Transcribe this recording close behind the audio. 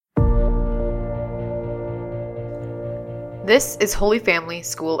This is Holy Family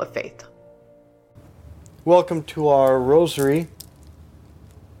School of Faith. Welcome to our Rosary.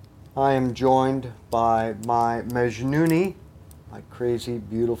 I am joined by my Mejnuni, my crazy,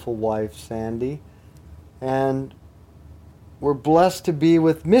 beautiful wife, Sandy. And we're blessed to be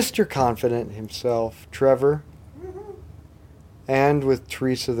with Mr. Confident himself, Trevor, and with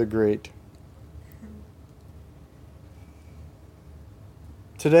Teresa the Great.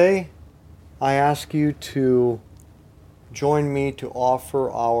 Today, I ask you to join me to offer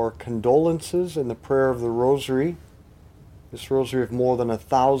our condolences in the prayer of the Rosary. This Rosary of more than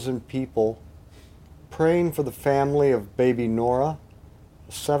 1,000 people praying for the family of baby Nora,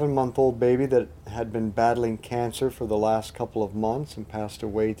 a 7-month-old baby that had been battling cancer for the last couple of months and passed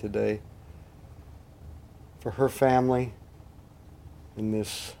away today. For her family in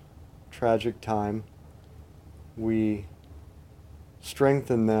this tragic time, we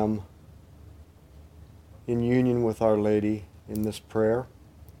strengthen them in union with Our Lady in this prayer.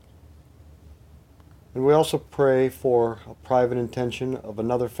 And we also pray for a private intention of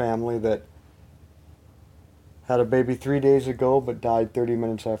another family that had a baby 3 days ago but died 30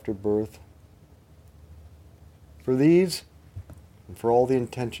 minutes after birth. For these, and for all the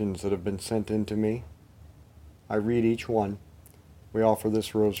intentions that have been sent in to me, I read each one. We offer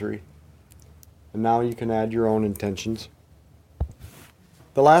this Rosary. And now you can add your own intentions.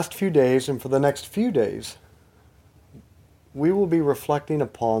 The last few days, and for the next few days, we will be reflecting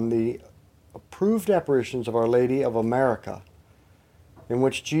upon the approved apparitions of Our Lady of America, in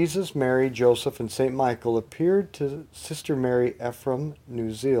which Jesus, Mary, Joseph, and St. Michael appeared to Sister Mary Ephraim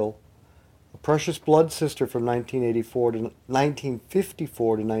Nuzil, a precious blood sister from 1954 to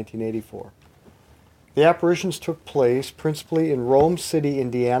 1984. The apparitions took place principally in Rome City,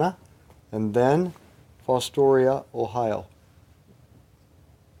 Indiana, and then Fostoria, Ohio.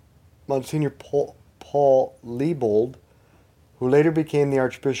 Monsignor Paul Liebold, who later became the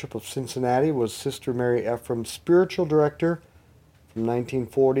Archbishop of Cincinnati, was Sister Mary Ephraim's spiritual director from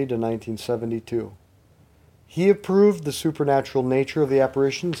 1940 to 1972. He approved the supernatural nature of the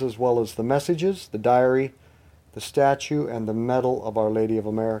apparitions as well as the messages, the diary, the statue, and the medal of Our Lady of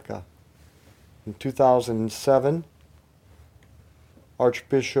America. In 2007,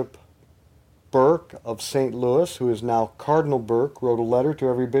 Archbishop Burke of St. Louis, who is now Cardinal Burke, wrote a letter to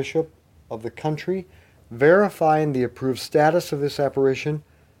every bishop of the country verifying the approved status of this apparition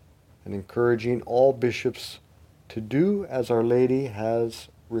and encouraging all bishops to do as Our Lady has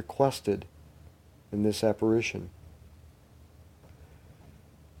requested in this apparition.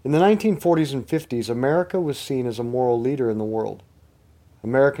 In the 1940s and 50s, America was seen as a moral leader in the world.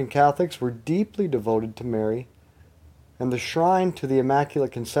 American Catholics were deeply devoted to Mary, and the shrine to the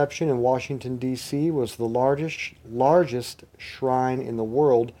Immaculate Conception in Washington, D.C. was the largest shrine in the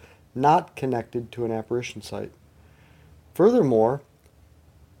world not connected to an apparition site. Furthermore,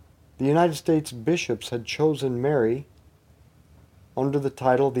 the United States bishops had chosen Mary under the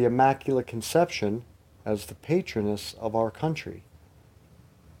title the Immaculate Conception as the patroness of our country.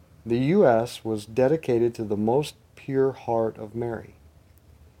 The U.S. was dedicated to the most pure heart of Mary.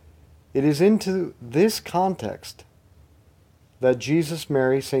 It is into this context that Jesus,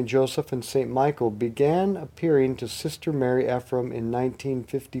 Mary, St. Joseph, and St. Michael began appearing to Sister Mary Ephraim in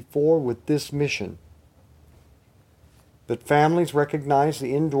 1954 with this mission: that families recognize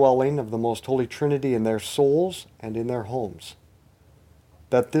the indwelling of the Most Holy Trinity in their souls and in their homes,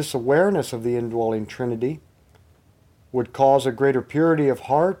 that this awareness of the indwelling Trinity would cause a greater purity of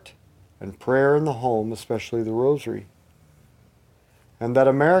heart and prayer in the home, especially the Rosary, and that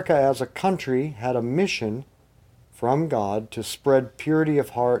America as a country had a mission from God to spread purity of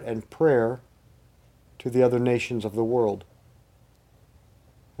heart and prayer to the other nations of the world.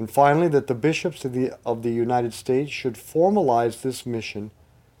 And finally, that the bishops of the United States should formalize this mission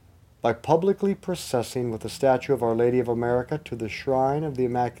by publicly processing with a statue of Our Lady of America to the shrine of the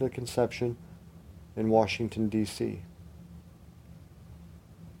Immaculate Conception in Washington, D.C.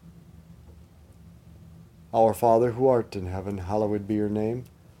 Our Father, who art in heaven, hallowed be your name.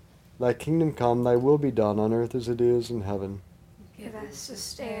 Thy kingdom come, thy will be done on earth as it is in heaven. Give us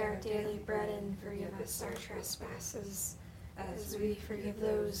this day our daily bread, and forgive us our trespasses, as we forgive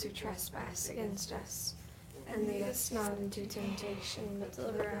those who trespass against us. And lead us not into temptation, but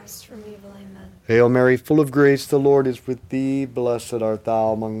deliver us from evil. Amen. Hail Mary, full of grace, the Lord is with thee. Blessed art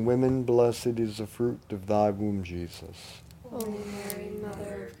thou among women. Blessed is the fruit of thy womb, Jesus. Holy Mary,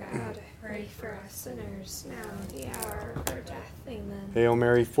 Mother of God, pray for us sinners, now and the hour of our death. Amen. Hail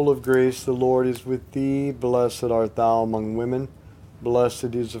Mary, full of grace, the Lord is with thee. Blessed art thou among women.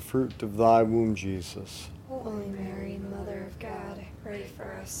 Blessed is the fruit of thy womb, Jesus. Holy Mary, Mother of God, pray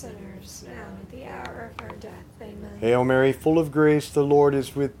for us sinners, now and at the hour of our death. Amen. Hail Mary, full of grace, the Lord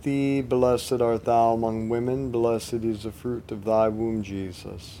is with thee. Blessed art thou among women. Blessed is the fruit of thy womb,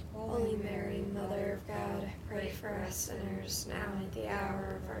 Jesus. Holy Mary, Mother of God, pray for us sinners, now and at the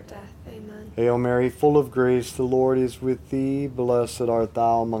hour of our death. Amen. Hail Mary, full of grace, the Lord is with thee. Blessed art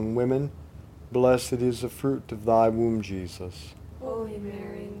thou among women. Blessed is the fruit of thy womb, Jesus. Holy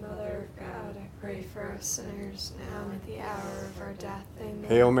Mary, Mother of God, pray for us sinners, now and at the hour of our death. Amen.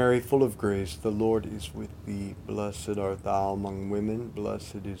 Hail Mary, full of grace, the Lord is with thee. Blessed art thou among women.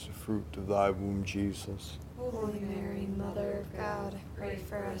 Blessed is the fruit of thy womb, Jesus. Holy Mary, Mother of God, pray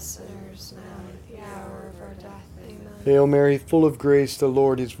for us sinners, now and at the hour of our death. Amen. Hail Mary, full of grace, the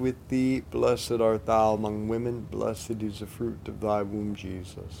Lord is with thee. Blessed art thou among women. Blessed is the fruit of thy womb,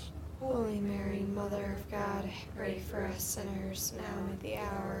 Jesus. Holy Mary, Mother of God, pray for us sinners, now and at the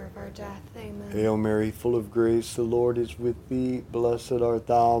hour of our death. Amen. Hail Mary, full of grace, the Lord is with thee. Blessed art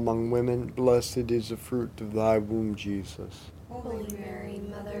thou among women. Blessed is the fruit of thy womb, Jesus. Holy Mary,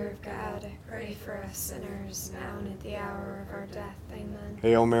 Mother of God, pray for us sinners, now and at the hour of our death. Amen.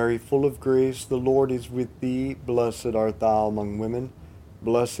 Hail Mary, full of grace, the Lord is with thee. Blessed art thou among women.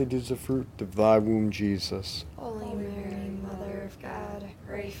 Blessed is the fruit of thy womb, Jesus. Holy Mary, Mother of God,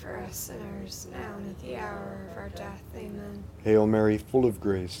 pray for us sinners, now and at the hour of our death. Amen. Hail Mary, full of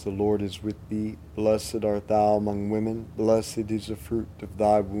grace, the Lord is with thee. Blessed art thou among women. Blessed is the fruit of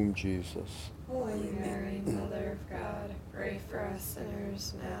thy womb, Jesus. Holy Mary, Mother of God, pray for us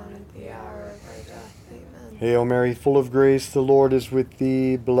sinners, now and at the hour of our death. Amen. Hail Mary, full of grace, the Lord is with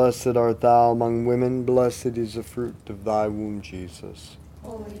thee. Blessed art thou among women. Blessed is the fruit of thy womb, Jesus.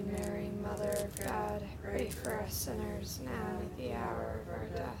 Holy Mary, Mother of God, pray for us sinners, now and at the hour of our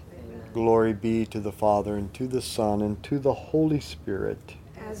death. Amen. Glory be to the Father, and to the Son, and to the Holy Spirit.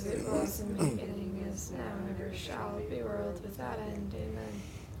 As it was in the beginning, is now, and ever shall be, world without end. Amen.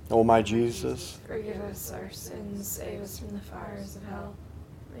 O my Jesus, Forgive us our sins, save us from the fires of hell.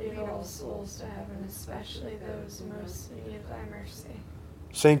 Lead all souls to heaven, especially those in most in need of thy mercy.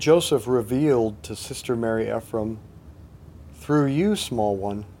 Saint Joseph revealed to Sister Mary Ephraim, through you, small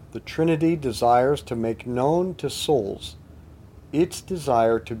one, the Trinity desires to make known to souls its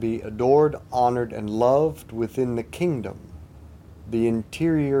desire to be adored, honored, and loved within the kingdom, the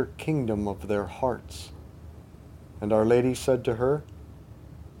interior kingdom of their hearts. And Our Lady said to her,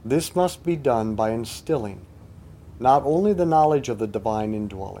 this must be done by instilling not only the knowledge of the divine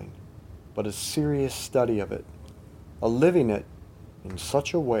indwelling, but a serious study of it, a living it in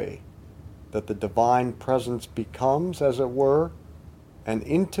such a way that the divine presence becomes, as it were, an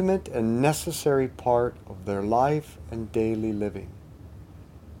intimate and necessary part of their life and daily living.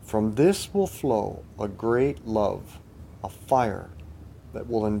 From this will flow a great love, a fire that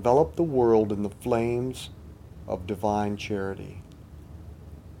will envelop the world in the flames of divine charity.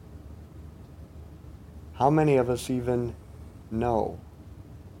 How many of us even know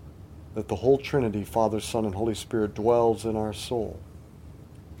that the whole Trinity, Father, Son, and Holy Spirit, dwells in our soul?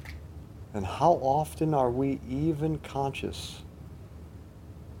 And how often are we even conscious,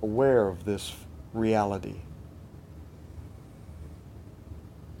 aware of this reality?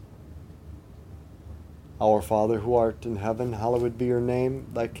 Our Father, who art in heaven, hallowed be your name.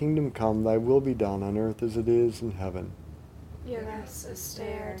 Thy kingdom come, thy will be done on earth as it is in heaven. Give us this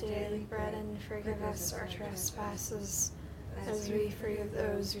day our daily bread, and forgive us our trespasses, as we forgive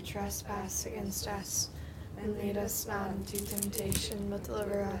those who trespass against us. And lead us not into temptation, but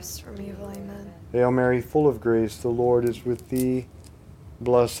deliver us from evil. Amen. Hail Mary, full of grace, the Lord is with thee.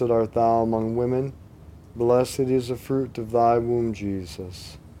 Blessed art thou among women. Blessed is the fruit of thy womb,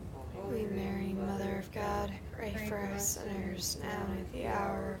 Jesus. Holy Mary, Mother of God, pray for us sinners, now and at the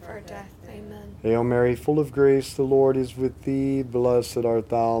hour of our death. Amen. Hail Mary, full of grace, the Lord is with thee. Blessed art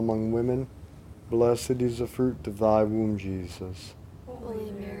thou among women. Blessed is the fruit of thy womb, Jesus.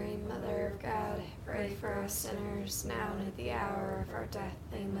 Holy Mary, Mother of God, pray for us sinners, now and at the hour of our death.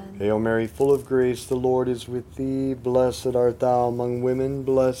 Amen. Hail Mary, full of grace, the Lord is with thee. Blessed art thou among women.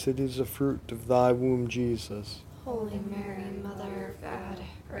 Blessed is the fruit of thy womb, Jesus. Holy Mary, Mother of God,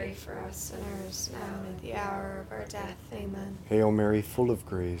 pray for us sinners, now and at the hour of our death. Amen. Hail Mary, full of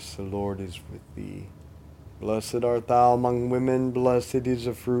grace, the Lord is with thee. Blessed art thou among women. Blessed is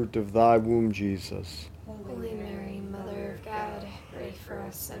the fruit of thy womb, Jesus. Holy Mary, Mother of God, pray for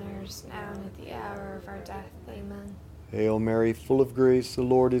us sinners, now and at the hour of our death. Amen. Hail Mary, full of grace, the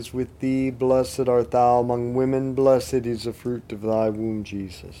Lord is with thee. Blessed art thou among women. Blessed is the fruit of thy womb,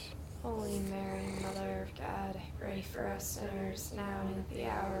 Jesus. Holy Mary, Mother of God, pray for us sinners, now and at the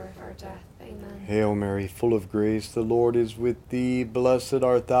hour of our death. Amen. Hail Mary, full of grace, the Lord is with thee. Blessed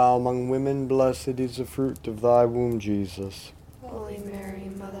art thou among women. Blessed is the fruit of thy womb, Jesus. Holy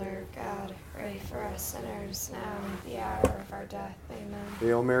Mary, Mother of God, pray for us sinners now and at the hour of our death. Amen.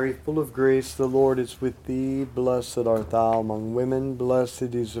 Hail Mary, full of grace, the Lord is with thee. Blessed art thou among women.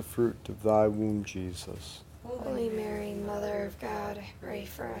 Blessed is the fruit of thy womb, Jesus. Holy Mary, Mother of God, pray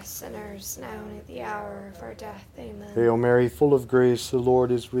for us sinners now and at the hour of our death. Amen. Hail Mary, full of grace, the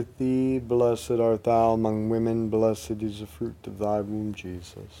Lord is with thee. Blessed art thou among women. Blessed is the fruit of thy womb,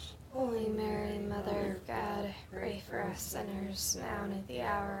 Jesus. Holy Mary, Mother of God, pray for us sinners now and at the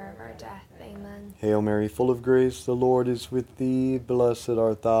hour of our death. Amen. Hail Mary, full of grace, the Lord is with thee. Blessed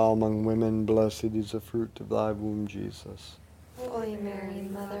art thou among women. Blessed is the fruit of thy womb, Jesus. Holy Mary,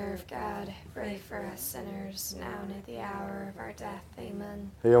 Mother of God, pray for us sinners now and at the hour of our death.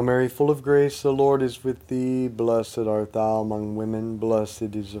 Amen. Hail Mary, full of grace, the Lord is with thee. Blessed art thou among women.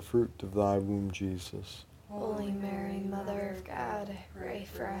 Blessed is the fruit of thy womb, Jesus. Holy Mary, Mother of God, pray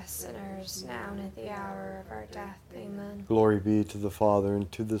for us sinners now and at the hour of our death. Amen. Glory be to the Father,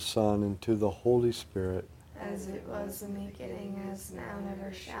 and to the Son, and to the Holy Spirit. As it was in the beginning, as now, and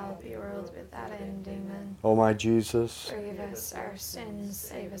ever shall be, world without end. Amen. O my Jesus, Forgive us our sins,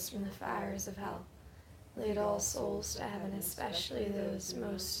 save us from the fires of hell. Lead all souls to heaven, especially those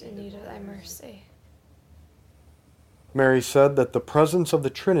most in need of thy mercy. Mary said that the presence of the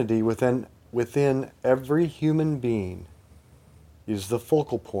Trinity within every human being is the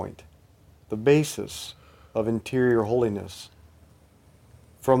focal point, the basis of interior holiness.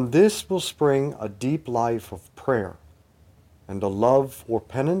 From this will spring a deep life of prayer and a love for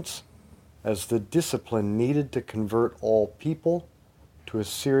penance as the discipline needed to convert all people to a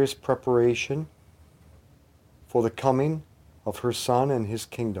serious preparation for the coming of her Son and his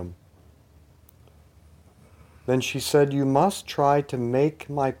kingdom. Then she said, "You must try to make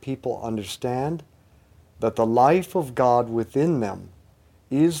my people understand that the life of God within them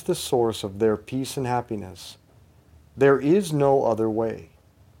is the source of their peace and happiness. There is no other way.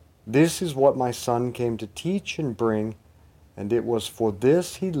 This is what my Son came to teach and bring, and it was for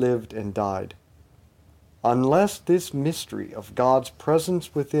this he lived and died. Unless this mystery of God's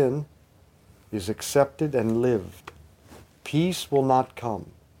presence within is accepted and lived, peace will not come.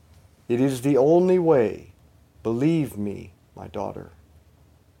 It is the only way. Believe me, my daughter."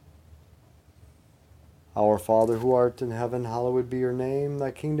 Our Father who art in heaven, hallowed be your name. Thy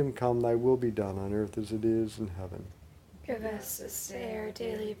kingdom come, thy will be done on earth as it is in heaven. Give us this day our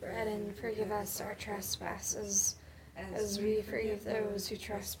daily bread, and forgive us our trespasses, as we forgive those who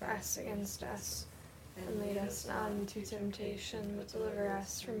trespass against us. And lead us not into temptation, but deliver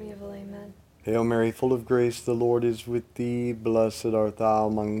us from evil. Amen. Hail Mary, full of grace, the Lord is with thee. Blessed art thou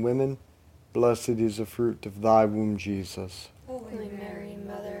among women. Blessed is the fruit of thy womb, Jesus. Holy Mary,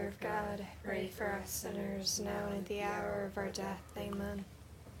 Mother of God, pray for us sinners now and at the hour of our death. Amen.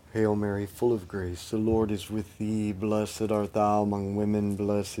 Hail Mary, full of grace, the Lord is with thee. Blessed art thou among women.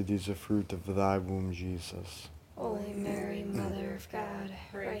 Blessed is the fruit of thy womb, Jesus. Holy Mary, Mother of God,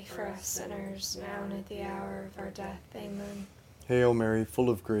 pray for us sinners now and at the hour of our death. Amen. Hail Mary, full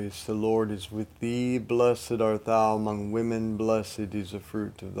of grace, the Lord is with thee. Blessed art thou among women. Blessed is the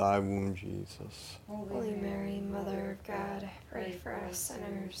fruit of thy womb, Jesus. Holy Mary, Mother of God, pray for us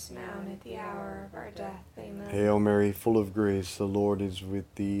sinners now and at the hour of our death. Amen. Hail Mary, full of grace, the Lord is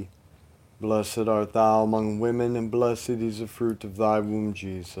with thee. Blessed art thou among women, and blessed is the fruit of thy womb,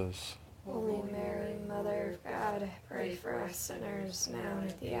 Jesus. Holy Mary, Mother of God, pray for us sinners now and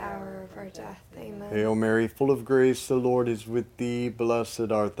at the hour of our death. Amen. Hail Mary, full of grace, the Lord is with thee.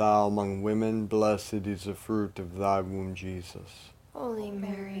 Blessed art thou among women. Blessed is the fruit of thy womb, Jesus. Holy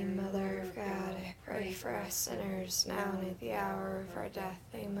Mary, Mother of God, pray for us sinners now and at the hour of our death.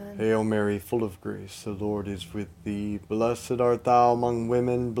 Amen. Hail Mary, full of grace, the Lord is with thee. Blessed art thou among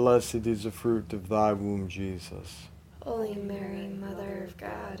women. Blessed is the fruit of thy womb, Jesus. Holy Mary, Mother of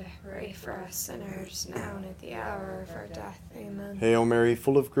God, pray for us sinners now and at the hour of our death. Amen. Hail Mary,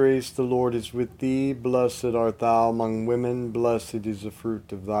 full of grace, the Lord is with thee. Blessed art thou among women. Blessed is the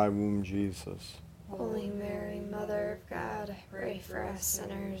fruit of thy womb, Jesus. Holy Mary, Mother of God, pray for us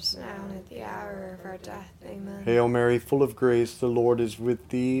sinners now and at the hour of our death. Amen. Hail Mary, full of grace, the Lord is with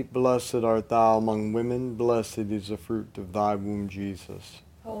thee. Blessed art thou among women. Blessed is the fruit of thy womb, Jesus.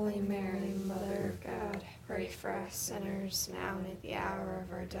 Holy Mary, Mother of God, pray for us sinners now and at the hour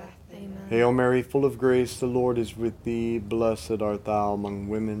of our death. Amen. Hail Mary, full of grace, the Lord is with thee. Blessed art thou among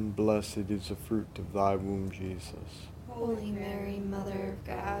women. Blessed is the fruit of thy womb, Jesus. Holy Mary, Mother of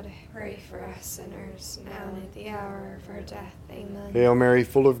God, pray for us sinners now and at the hour of our death. Amen. Hail Mary,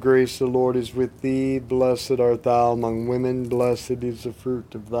 full of grace, the Lord is with thee. Blessed art thou among women. Blessed is the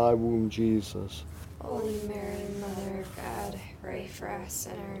fruit of thy womb, Jesus. Holy Mary, Mother of God, pray for us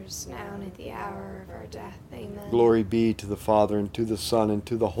sinners, now and at the hour of our death. Amen. Glory be to the Father, and to the Son, and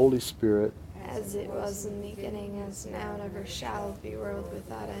to the Holy Spirit. As it was in the beginning, as now, and ever shall be, world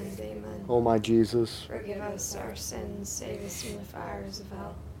without end. Amen. O my Jesus, Forgive us our sins, save us from the fires of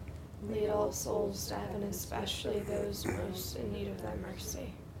hell. Lead all souls to heaven, especially those most in need of thy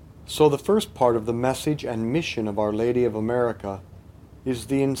mercy. so the first part of the message and mission of Our Lady of America is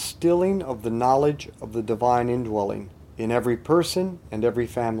the instilling of the knowledge of the divine indwelling in every person and every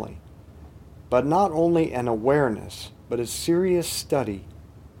family. But not only an awareness, but a serious study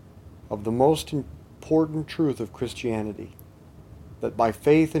of the most important truth of Christianity, that by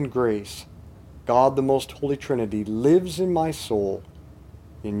faith and grace, God the Most Holy Trinity lives in my soul,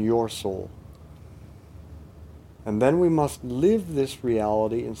 in your soul. And then we must live this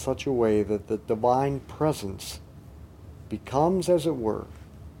reality in such a way that the divine presence becomes, as it were,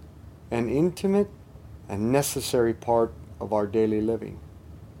 an intimate and necessary part of our daily living.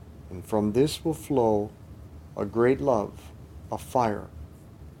 And from this will flow a great love, a fire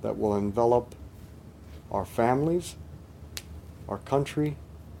that will envelop our families, our country,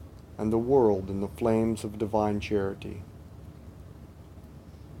 and the world in the flames of divine charity.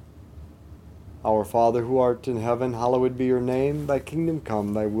 Our Father who art in heaven, hallowed be your name. Thy kingdom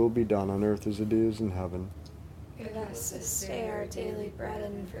come, thy will be done on earth as it is in heaven. Give us this day our daily bread,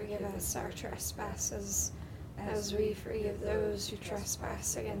 and forgive us our trespasses, as we forgive those who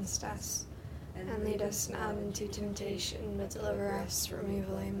trespass against us. And lead us not into temptation, but deliver us from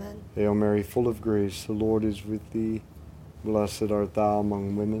evil. Amen. Hail Mary, full of grace, the Lord is with thee. Blessed art thou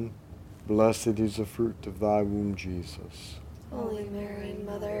among women. Blessed is the fruit of thy womb, Jesus. Holy Mary,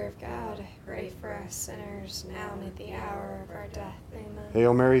 Mother of God, pray for us sinners, now and at the hour of our death. Amen.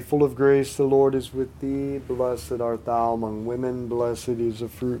 Hail Mary, full of grace, the Lord is with thee. Blessed art thou among women. Blessed is the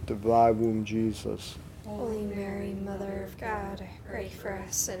fruit of thy womb, Jesus. Holy Mary, Mother of God, pray for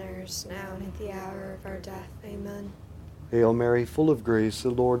us sinners, now and at the hour of our death. Amen. Hail Mary, full of grace, the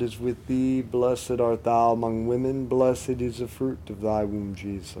Lord is with thee. Blessed art thou among women. Blessed is the fruit of thy womb,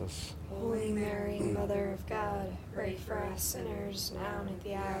 Jesus. Holy Mary, Mother of God, pray for us sinners, now and at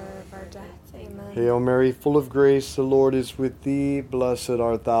the hour of our death. Amen. Hail Mary, full of grace, the Lord is with thee. Blessed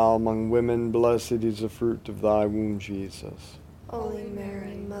art thou among women. Blessed is the fruit of thy womb, Jesus. Holy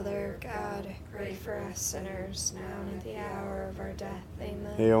Mary, Mother of God, pray for us sinners, now and at the hour of our death.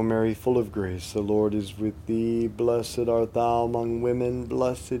 Amen. Hail Mary, full of grace, the Lord is with thee. Blessed art thou among women.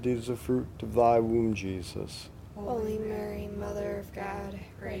 Blessed is the fruit of thy womb, Jesus. Holy Mary, Mother of God,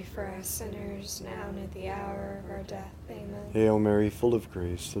 pray for us sinners, now and at the hour of our death. Amen. Hail Mary, full of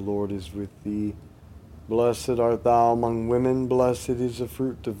grace, the Lord is with thee. Blessed art thou among women. Blessed is the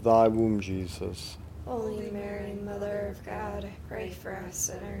fruit of thy womb, Jesus. Holy Mary, Mother of God, pray for us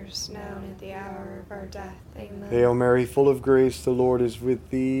sinners, now and at the hour of our death. Amen. Hail Mary, full of grace, the Lord is with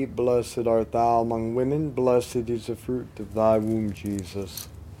thee. Blessed art thou among women. Blessed is the fruit of thy womb, Jesus.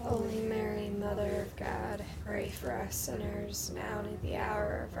 Holy Mary, Mother of God, pray for us sinners, now and at the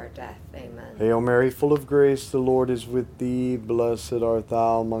hour of our death. Amen. Hail Mary, full of grace, the Lord is with thee. Blessed art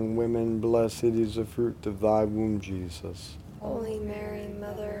thou among women. Blessed is the fruit of thy womb, Jesus. Holy Mary,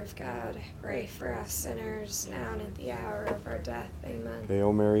 Mother of God, pray for us sinners, now and at the hour of our death. Amen.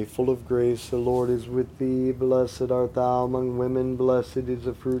 Hail Mary, full of grace, the Lord is with thee. Blessed art thou among women. Blessed is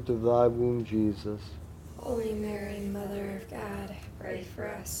the fruit of thy womb, Jesus. Holy Mary, Mother of God, pray for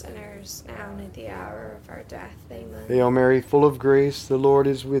us sinners, now and at the hour of our death. Amen. Hail Mary, full of grace, the Lord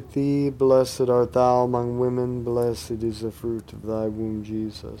is with thee. Blessed art thou among women. Blessed is the fruit of thy womb,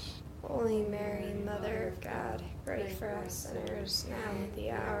 Jesus. Holy Mary, Mother of God, pray for us sinners, now and at the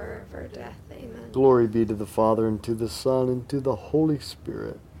hour of our death. Amen. Glory be to the Father, and to the Son, and to the Holy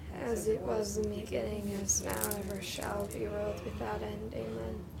Spirit. As it was in the beginning, as now, and ever shall be, world without end.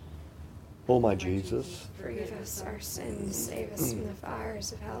 Amen. O my Jesus, Forgive us our sins, save us from the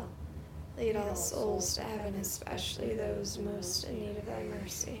fires of hell. Lead all souls to heaven, especially those most in need of thy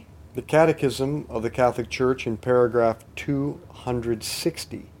mercy. the Catechism of the Catholic Church in paragraph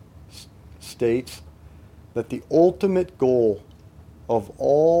 260 states that the ultimate goal of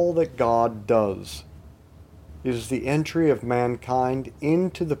all that God does is the entry of mankind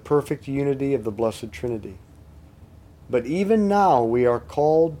into the perfect unity of the Blessed Trinity. But even now we are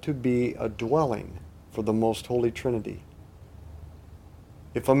called to be a dwelling for the Most Holy Trinity.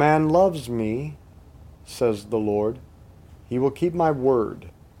 If a man loves me, says the Lord, he will keep my word,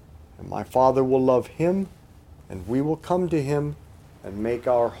 and my Father will love him, and we will come to him and make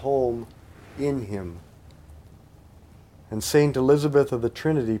our home in him. And Saint Elizabeth of the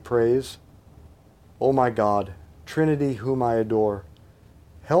Trinity prays, O my God, Trinity whom I adore,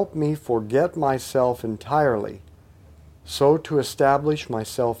 help me forget myself entirely, so to establish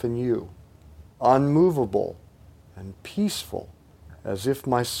myself in you, unmovable and peaceful, as if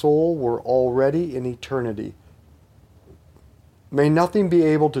my soul were already in eternity. May nothing be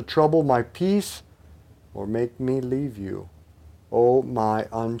able to trouble my peace or make me leave you, O my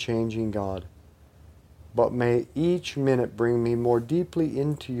unchanging God. But may each minute bring me more deeply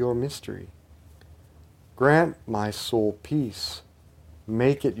into your mystery. Grant my soul peace.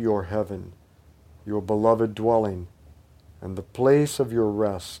 Make it your heaven, your beloved dwelling, and the place of your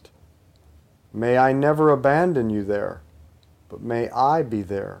rest. May I never abandon you there, but may I be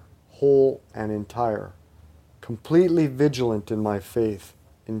there, whole and entire, completely vigilant in my faith,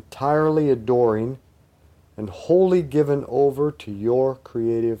 entirely adoring, and wholly given over to your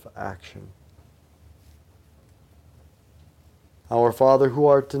creative action. Our Father who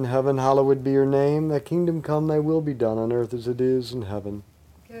art in heaven, hallowed be your name. Thy kingdom come, thy will be done on earth as it is in heaven.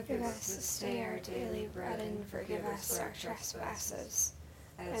 Give us this day our daily bread, and forgive us our trespasses,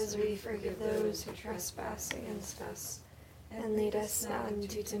 as we forgive those who trespass against us. And lead us not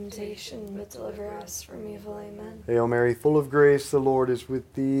into temptation, but deliver us from evil. Amen. Hail Mary, full of grace, the Lord is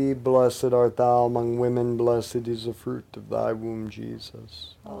with thee. Blessed art thou among women, blessed is the fruit of thy womb,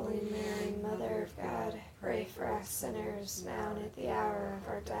 Jesus. Holy Mary, Mother of God, pray for us sinners, now and at the hour of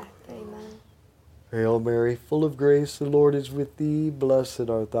our death. Amen. Hail Mary, full of grace, the Lord is with thee. Blessed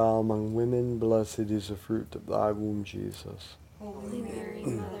art thou among women, blessed is the fruit of thy womb, Jesus. Holy Mary,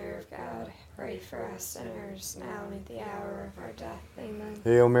 Mother of God, pray for us sinners, now and at the hour of our death. Amen.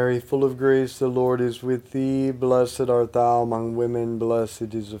 Hail Mary, full of grace, the Lord is with thee. Blessed art thou among women,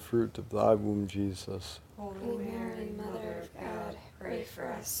 blessed is the fruit of thy womb, Jesus. Holy Mary, Mother of God, pray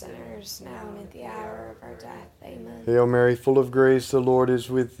for us sinners, now and at the hour of our death. Amen. Hail Mary, full of grace, the Lord is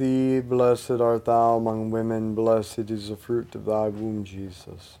with thee. Blessed art thou among women, blessed is the fruit of thy womb,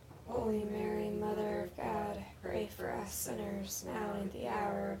 Jesus. Holy Mary, Mother of God, pray for us sinners, now and at the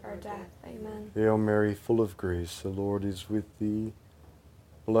hour of our death. Amen. Hail Mary, full of grace, the Lord is with thee.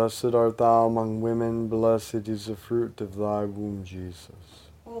 Blessed art thou among women, blessed is the fruit of thy womb, Jesus.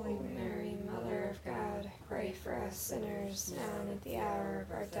 Holy Mary, Mother of God, pray for us sinners, now and at the hour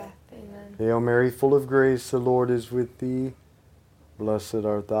of our death. Amen. Hail Mary, full of grace, the Lord is with thee. Blessed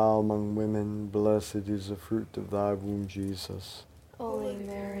art thou among women, blessed is the fruit of thy womb, Jesus. Holy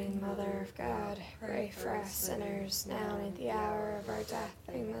Mary, Mother of God, pray for us sinners, now and at the hour of our death.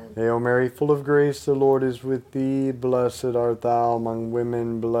 Amen. Hail Mary, full of grace, the Lord is with thee. Blessed art thou among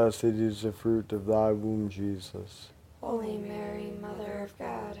women, blessed is the fruit of thy womb, Jesus. Holy Mary, Mother of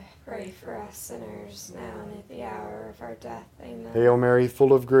God, pray for us sinners, now and at the hour of our death. Amen. Hail Mary,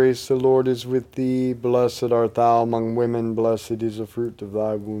 full of grace, the Lord is with thee. Blessed art thou among women, blessed is the fruit of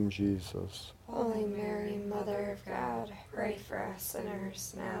thy womb, Jesus. Holy Mary, Mother of God, pray for us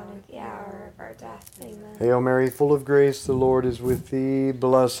sinners, now and at the hour of our death. Amen. Hail Mary, full of grace, the Lord is with thee.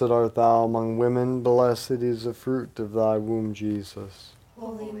 Blessed art thou among women, blessed is the fruit of thy womb, Jesus.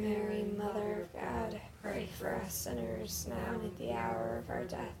 Holy Mary, Mother of God, pray for us sinners, now and at the hour of our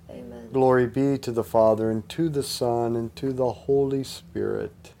death. Amen. Glory be to the Father, and to the Son, and to the Holy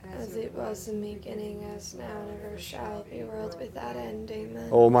Spirit. As it was in the beginning, as now, and ever shall be, world without end. Amen.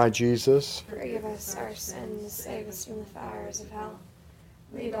 O my Jesus, Forgive us our sins, save us from the fires of hell.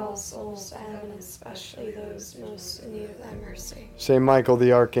 Lead all souls to heaven, especially those most in need of thy mercy. Saint Michael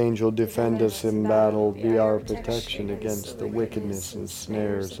the Archangel, defend us in battle, be our protection against the wickedness and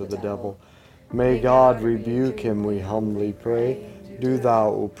snares of the devil. May God rebuke him, we humbly pray. Do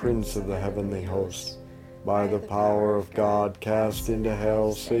thou, O Prince of the heavenly host, by the power of God, cast into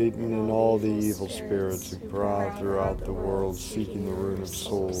hell Satan and all the evil spirits who prowl throughout the world, seeking the ruin of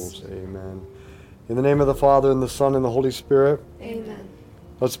souls. Amen. In the name of the Father, and the Son, and the Holy Spirit. Amen.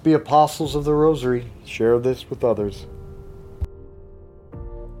 Let's be apostles of the Rosary. Share this with others.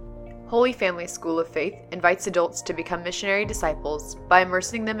 Holy Family School of Faith invites adults to become missionary disciples by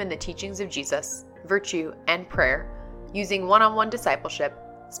immersing them in the teachings of Jesus, virtue, and prayer, using one-on-one discipleship,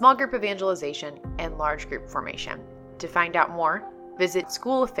 small group evangelization, and large group formation. To find out more, visit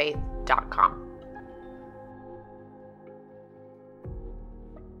schooloffaith.com.